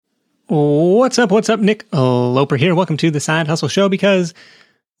What's up? Nick Loper here. Welcome to the Side Hustle Show, because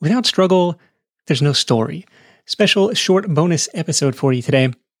without struggle, there's no story. Special short bonus episode for you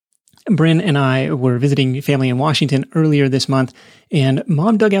today. Bryn and I were visiting family in Washington earlier this month, and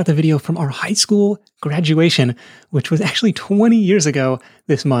Mom dug out the video from our high school graduation, which was actually 20 years ago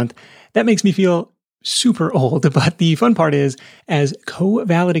this month. That makes me feel super old, but the fun part is, as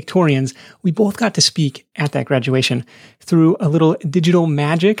co-valedictorians, we both got to speak at that graduation. Through a little digital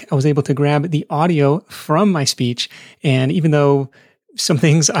magic, I was able to grab the audio from my speech, and even though some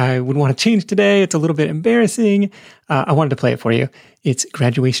things I would want to change today, it's a little bit embarrassing, I wanted to play it for you. It's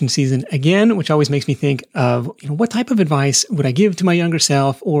graduation season again, which always makes me think of, what type of advice would I give to my younger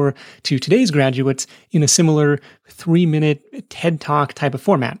self or to today's graduates in a similar 3-minute TED Talk type of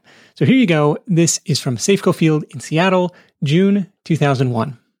format. So here you go. This is from Safeco Field in Seattle, June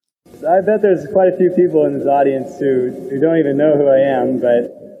 2001. I bet there's quite a few people in this audience who don't even know who I am,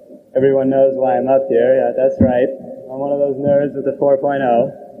 but everyone knows why I'm up here. Yeah, that's right. I'm one of those nerds with a 4.0,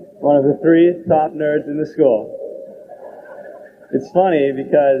 one of the 3 top nerds in the school. It's funny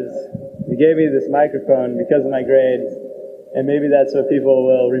because they gave me this microphone because of my grades, and maybe that's what people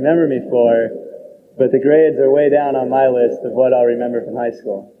will remember me for, but the grades are way down on my list of what I'll remember from high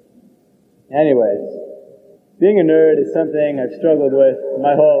school. Anyways, being a nerd is something I've struggled with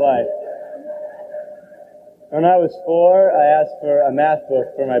my whole life. When I was 4, I asked for a math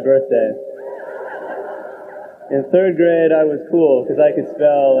book for my birthday. In 3rd grade, I was cool because I could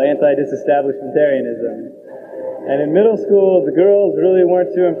spell anti-disestablishmentarianism. And in middle school, the girls really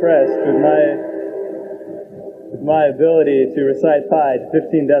weren't too impressed with my ability to recite pi to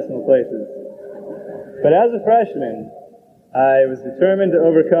 15 decimal places. But as a freshman, I was determined to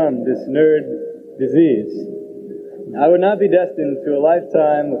overcome this nerd disease. I would not be destined to a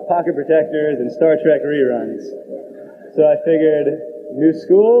lifetime of pocket protectors and Star Trek reruns. So I figured, new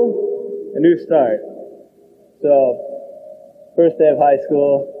school, a new start. So, first day of high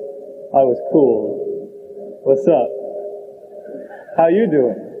school, I was cool. What's up? How you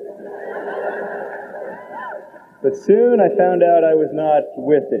doing? But soon I found out I was not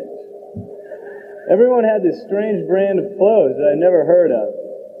with it. Everyone had this strange brand of clothes that I'd never heard of.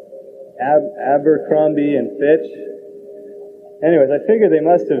 Abercrombie and Fitch. Anyways, I figured they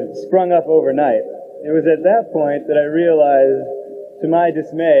must have sprung up overnight. It was at that point that I realized, to my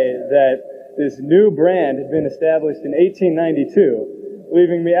dismay, that this new brand had been established in 1892,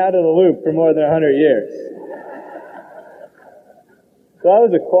 leaving me out of the loop for more than 100 years. So I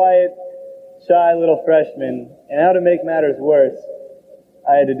was a quiet, shy little freshman, and how to make matters worse,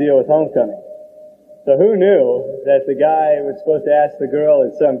 I had to deal with homecoming. So who knew that the guy was supposed to ask the girl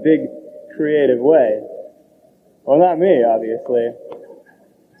in some big, creative way? Well, not me, obviously.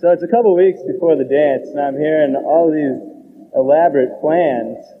 So it's a couple weeks before the dance, and I'm hearing all these elaborate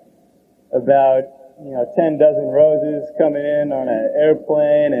plans about, 10 dozen roses coming in on an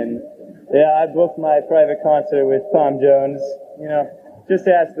airplane, and yeah, I booked my private concert with Tom Jones, just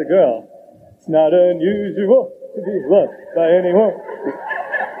to ask the girl. It's not unusual to be loved by anyone.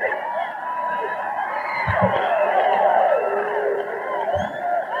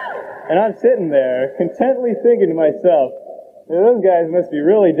 And I'm sitting there, contently thinking to myself, those guys must be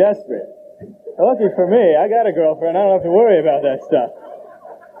really desperate. Lucky for me, I got a girlfriend, I don't have to worry about that stuff.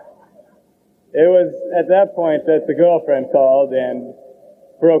 It was at that point that the girlfriend called and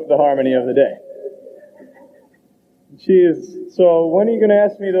broke the harmony of the day. So when are you going to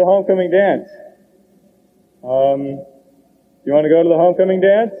ask me to the homecoming dance? You want to go to the homecoming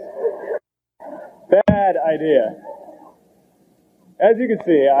dance? Bad idea. As you can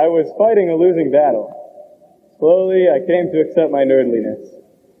see, I was fighting a losing battle. Slowly, I came to accept my nerdliness.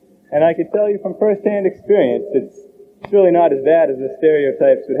 And I can tell you from first-hand experience, it's really not as bad as the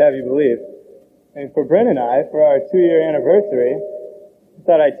stereotypes would have you believe. And for Bryn and I, for our 2-year anniversary, I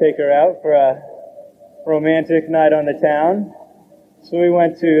thought I'd take her out for a romantic night on the town. So we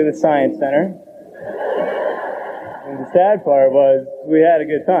went to the Science Center. And the sad part was, we had a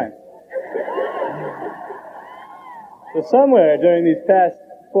good time. So somewhere during these past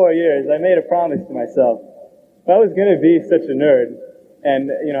 4 years, I made a promise to myself. If I was going to be such a nerd, and,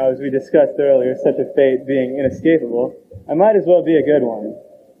 as we discussed earlier, such a fate being inescapable, I might as well be a good one.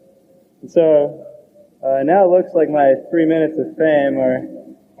 And so, now it looks like my 3 minutes of fame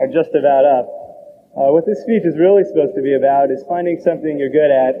are just about up. What this speech is really supposed to be about is finding something you're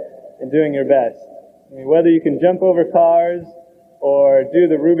good at and doing your best. I mean, whether you can jump over cars, or do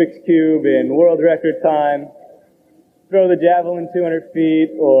the Rubik's Cube in world record time, throw the javelin 200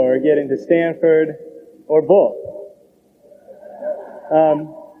 feet, or get into Stanford, or both.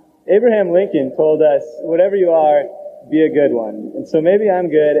 Abraham Lincoln told us, whatever you are, be a good one. And so maybe I'm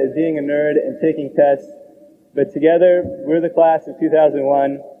good at being a nerd and taking tests, but together we're the class of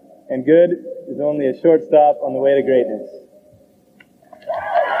 2001, and good is only a short stop on the way to greatness.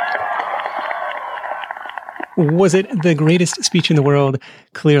 Was it the greatest speech in the world?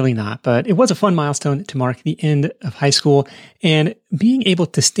 Clearly not, but it was a fun milestone to mark the end of high school, and being able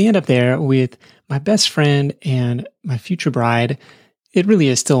to stand up there with my best friend and my future bride, it really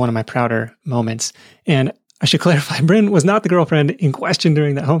is still one of my prouder moments. And I should clarify, Bryn was not the girlfriend in question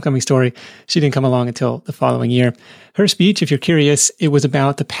during that homecoming story. She didn't come along until the following year. Her speech, if you're curious, it was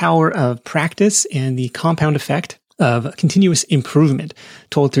about the power of practice and the compound effect of continuous improvement,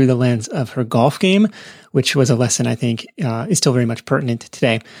 told through the lens of her golf game, which was a lesson I think is still very much pertinent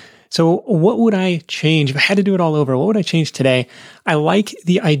today. So what would I change? If I had to do it all over, what would I change today? I like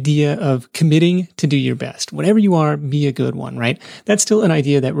the idea of committing to do your best. Whatever you are, be a good one, right? That's still an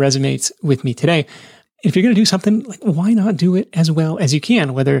idea that resonates with me today. If you're going to do something, like, why not do it as well as you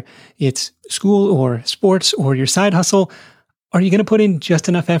can? Whether it's school or sports or your side hustle, are you going to put in just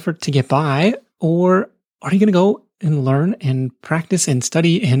enough effort to get by? Or are you going to go and learn and practice and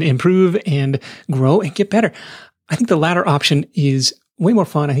study and improve and grow and get better? I think the latter option is way more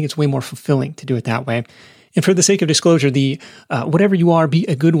fun. I think it's way more fulfilling to do it that way. And for the sake of disclosure, the whatever you are, be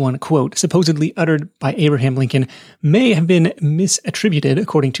a good one quote, supposedly uttered by Abraham Lincoln, may have been misattributed,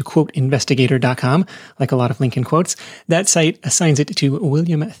 according to quoteinvestigator.com, like a lot of Lincoln quotes. That site assigns it to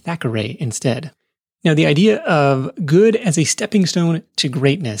William Thackeray instead. Now, the idea of good as a stepping stone to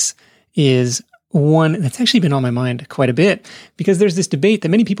greatness is one that's actually been on my mind quite a bit, because there's this debate that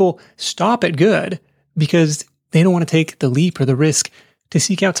many people stop at good because they don't want to take the leap or the risk to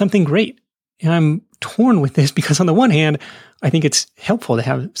seek out something great. And I'm torn with this because on the one hand, I think it's helpful to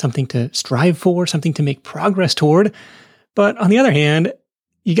have something to strive for, something to make progress toward. But on the other hand,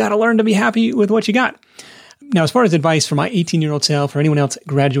 you got to learn to be happy with what you got. Now, as far as advice for my 18-year-old self or anyone else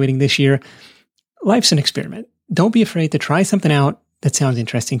graduating this year, life's an experiment. Don't be afraid to try something out that sounds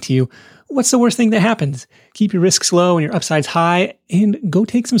interesting to you. What's the worst thing that happens? Keep your risks low and your upsides high and go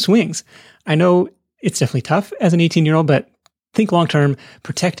take some swings. I know it's definitely tough as an 18-year-old, but think long-term,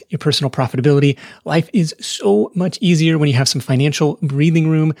 protect your personal profitability. Life is so much easier when you have some financial breathing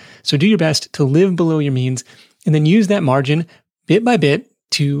room. So do your best to live below your means and then use that margin bit by bit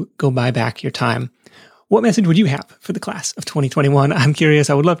to go buy back your time. What message would you have for the class of 2021? I'm curious.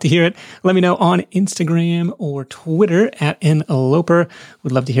 I would love to hear it. Let me know on Instagram or Twitter at @NEloper.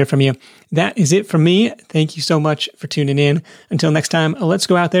 Would love to hear from you. That is it from me. Thank you so much for tuning in. Until next time, let's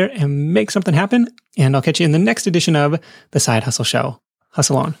go out there and make something happen. And I'll catch you in the next edition of The Side Hustle Show.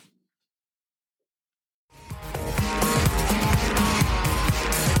 Hustle on.